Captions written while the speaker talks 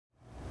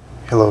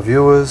Hello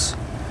viewers,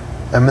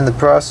 I'm in the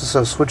process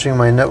of switching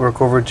my network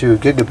over to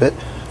gigabit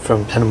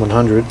from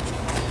 10100,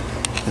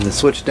 and the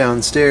switch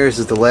downstairs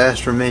is the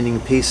last remaining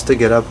piece to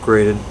get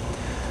upgraded.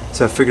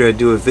 So I figured I'd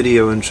do a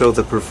video and show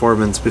the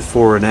performance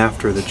before and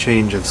after the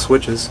change of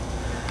switches.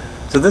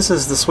 So this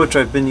is the switch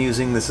I've been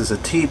using. This is a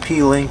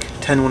TP-Link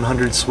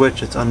 10100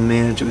 switch. It's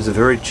unmanaged. It was a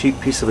very cheap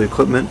piece of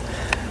equipment,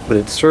 but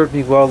it served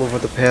me well over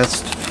the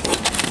past,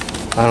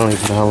 I don't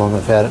even know how long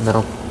I've had it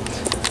now.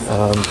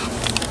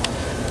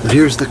 But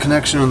here's the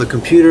connection on the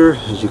computer.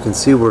 As you can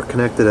see, we're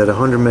connected at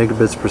 100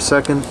 megabits per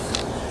second.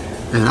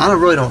 And I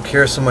really don't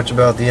care so much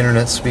about the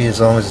internet speed as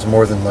long as it's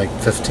more than like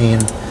 15.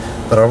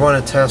 But I'll run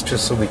a test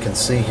just so we can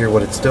see here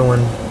what it's doing.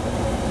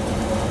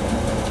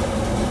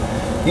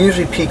 It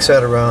usually peaks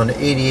at around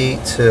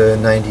 88 to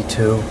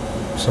 92,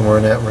 somewhere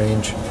in that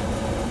range.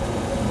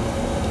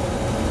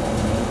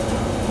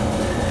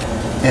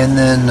 And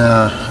then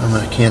I'm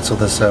going to cancel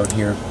this out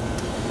here.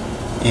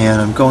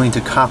 And I'm going to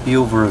copy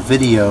over a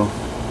video.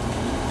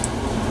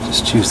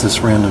 Just choose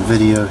this random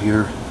video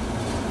here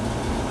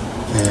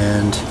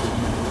and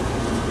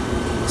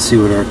see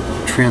what our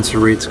transfer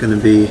rate's going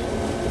to be.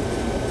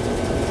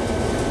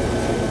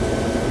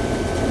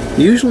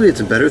 Usually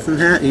it's better than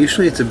that.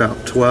 Usually it's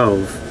about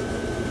 12.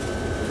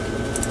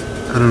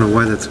 I don't know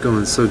why that's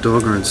going so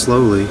doggone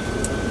slowly.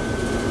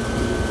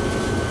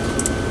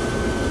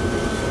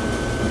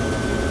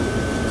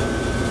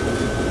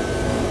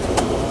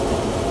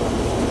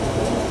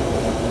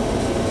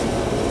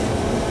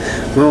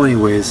 Well,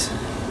 anyways,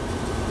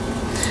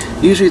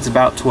 usually it's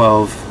about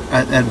 12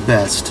 at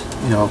best.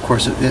 You know, of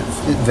course it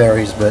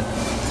varies, but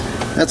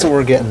that's what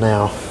we're getting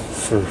now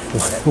for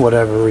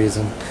whatever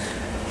reason.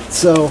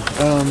 So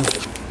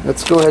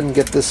let's go ahead and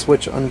get this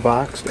switch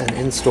unboxed and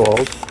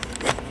installed.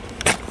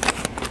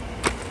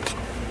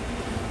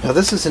 Now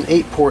this is an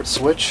 8-port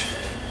switch,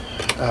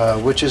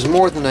 which is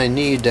more than I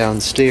need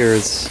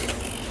downstairs.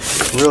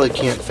 Really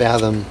can't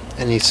fathom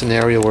any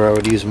scenario where I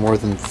would use more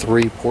than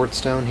 3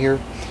 ports down here.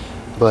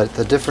 But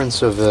the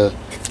difference of a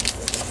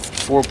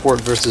 4-port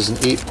versus an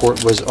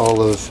 8-port was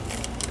all of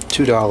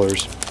 $2.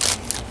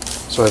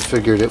 So I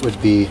figured it would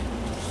be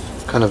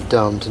kind of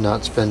dumb to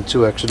not spend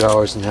 $2 extra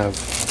and have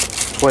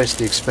twice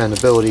the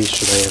expandability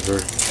should I ever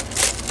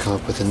come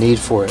up with a need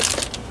for it.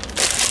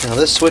 Now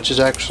this switch is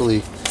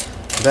actually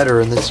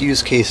better in this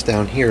use case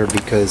down here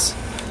because,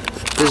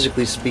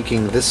 physically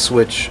speaking, this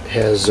switch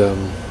has I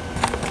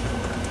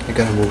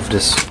gotta move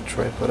this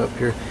tripod up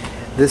here.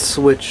 This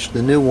switch,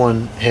 the new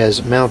one,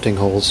 has mounting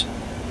holes,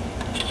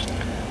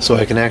 so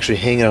I can actually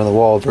hang it on the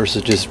wall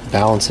versus just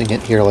balancing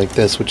it here like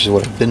this, which is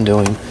what I've been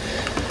doing.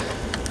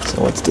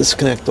 So let's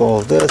disconnect all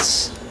of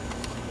this.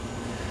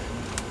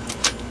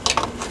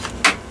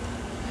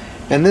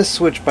 And this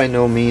switch by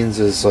no means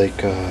is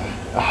like a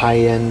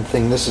high-end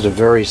thing. This is a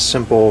very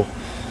simple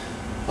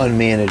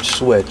unmanaged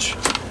switch,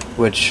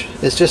 which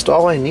is just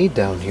all I need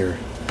down here.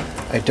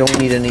 I don't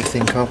need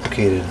anything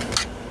complicated.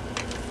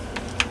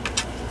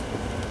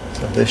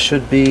 So this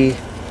should be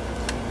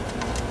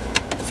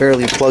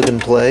fairly plug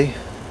and play.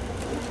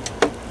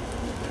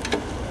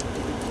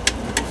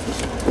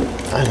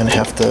 I'm going to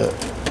have to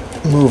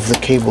move the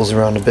cables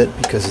around a bit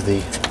because of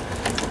the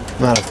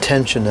amount of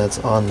tension that's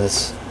on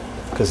this,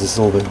 because it's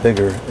a little bit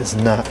bigger, is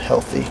not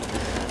healthy.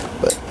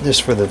 But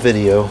just for the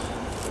video,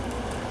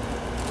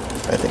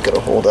 I think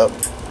it'll hold up.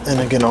 And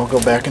again, I'll go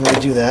back and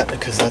redo that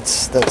because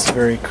that's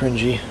very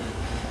cringy.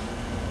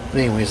 But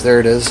anyways, there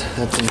it is.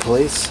 That's in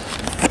place.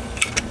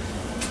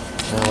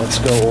 Now let's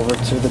go over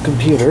to the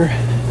computer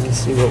and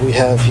see what we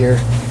have here.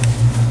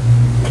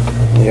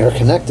 We are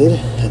connected.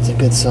 That's a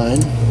good sign.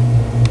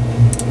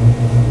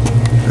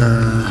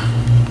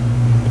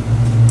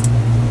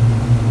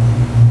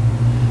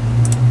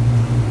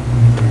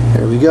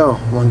 There we go.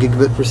 1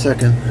 gigabit per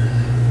second.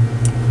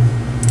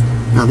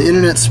 Now the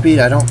internet speed,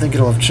 I don't think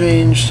it'll have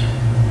changed.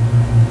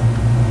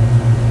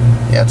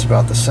 Yeah, it's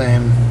about the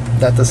same.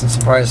 That doesn't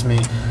surprise me.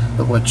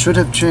 But what should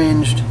have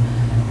changed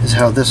is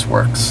how this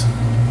works.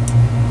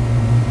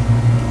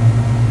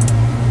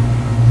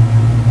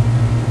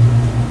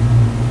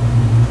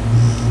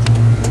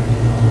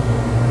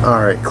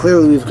 Alright,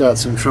 clearly we've got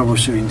some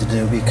troubleshooting to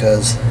do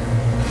because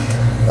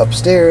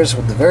upstairs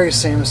with the very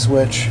same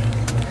switch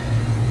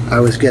I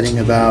was getting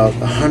about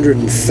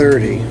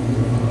 130.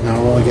 Now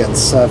I'm only getting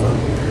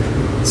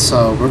 7.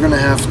 So we're going to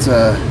have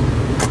to,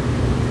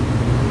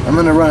 I'm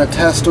going to run a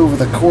test over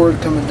the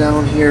cord coming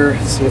down here,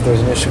 see if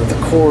there's an issue with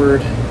the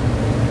cord,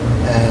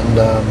 and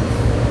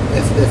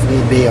if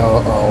need be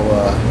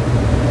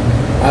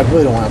I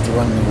really don't want to have to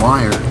run the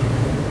wire.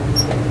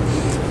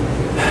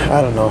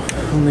 I don't know.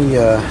 Let me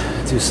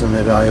do some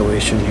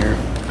evaluation here.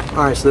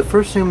 Alright, so the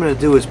first thing I'm going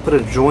to do is put a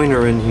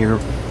joiner in here.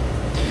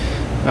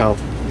 Oh,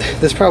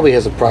 this probably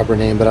has a proper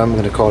name, but I'm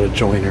going to call it a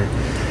joiner.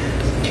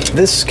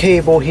 This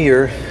cable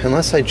here,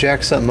 unless I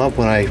jack something up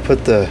when I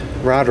put the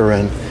router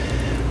in,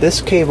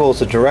 this cable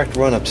is a direct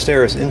run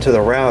upstairs into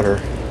the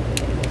router.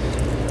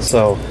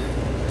 So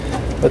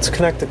let's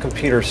connect the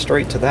computer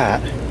straight to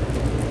that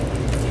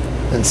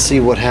and see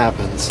what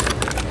happens.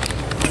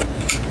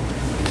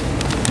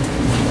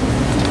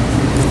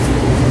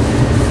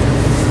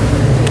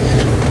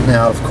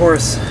 Now, of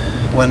course,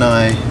 when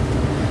I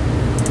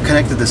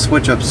connected the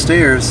switch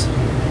upstairs,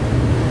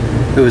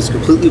 it was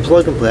completely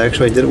plug and play.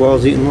 Actually, I did it while I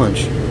was eating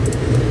lunch,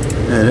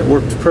 and it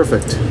worked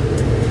perfect.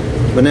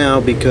 But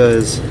now,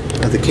 because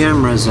the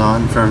camera is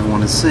on for everyone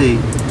to see,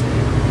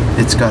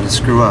 it's got to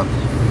screw up.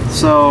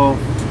 So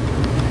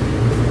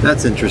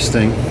that's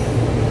interesting.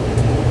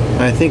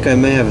 I think I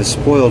may have a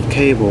spoiled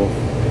cable,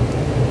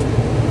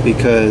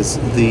 because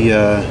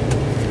the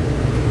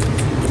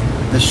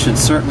this should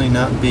certainly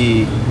not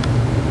be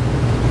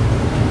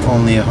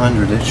only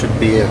 100. It should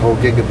be a whole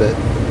gigabit.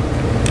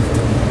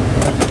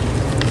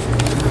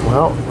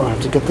 Well, I'll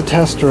have to get the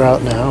tester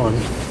out now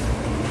and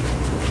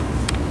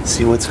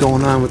see what's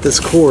going on with this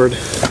cord. I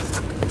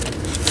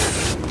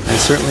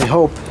certainly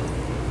hope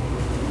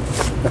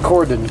the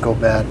cord didn't go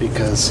bad,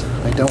 because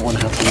I don't want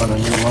to have to run a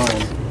new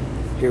line.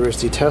 Here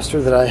is the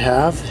tester that I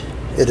have.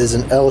 It is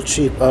an El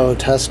Cheapo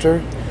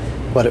tester,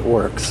 but it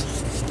works.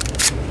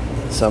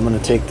 So I'm going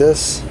to take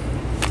this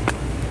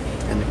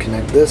and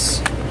connect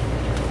this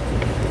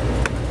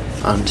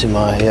onto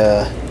my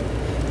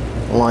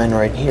line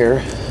right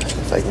here,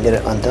 if I can get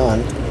it undone.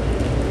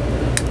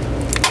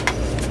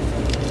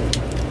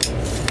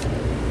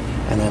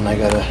 And then I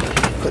gotta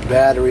put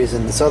batteries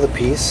in this other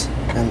piece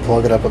and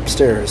plug it up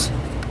upstairs.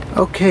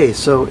 Okay,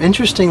 so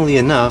interestingly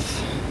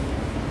enough,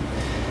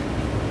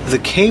 the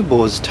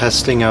cable is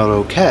testing out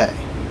okay.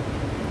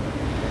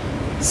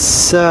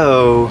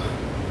 So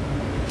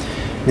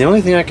the only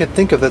thing I could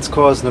think of that's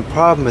causing the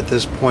problem at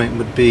this point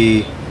would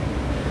be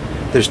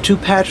there's two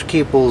patch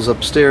cables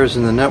upstairs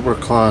in the network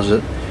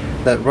closet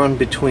that run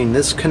between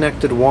this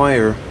connected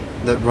wire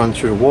that run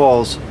through the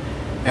walls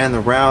and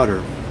the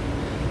router.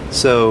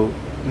 So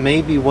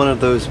maybe one of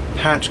those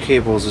patch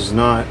cables is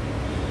not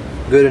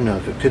good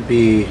enough. It could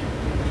be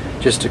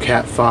just a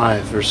Cat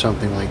 5 or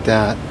something like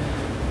that.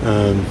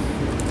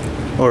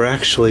 Or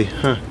actually,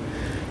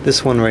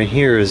 this one right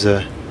here is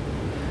a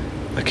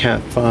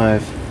Cat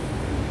 5.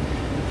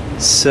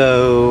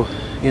 So,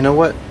 you know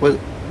what?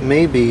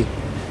 Maybe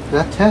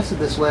I tested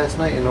this last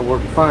night and it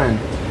worked fine,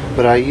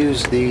 but I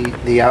used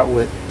the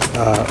outlet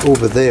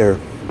over there,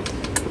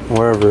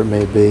 wherever it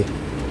may be.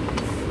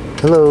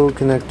 Hello,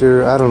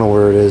 connector. I don't know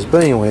where it is,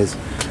 but anyways,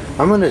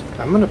 I'm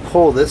gonna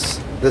pull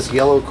this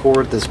yellow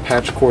cord, this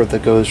patch cord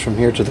that goes from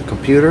here to the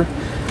computer,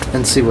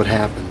 and see what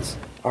happens.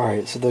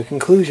 Alright, so the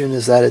conclusion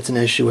is that it's an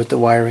issue with the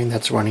wiring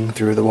that's running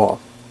through the wall.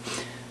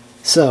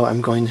 So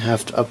I'm going to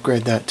have to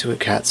upgrade that to a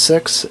Cat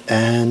 6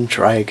 and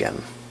try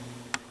again.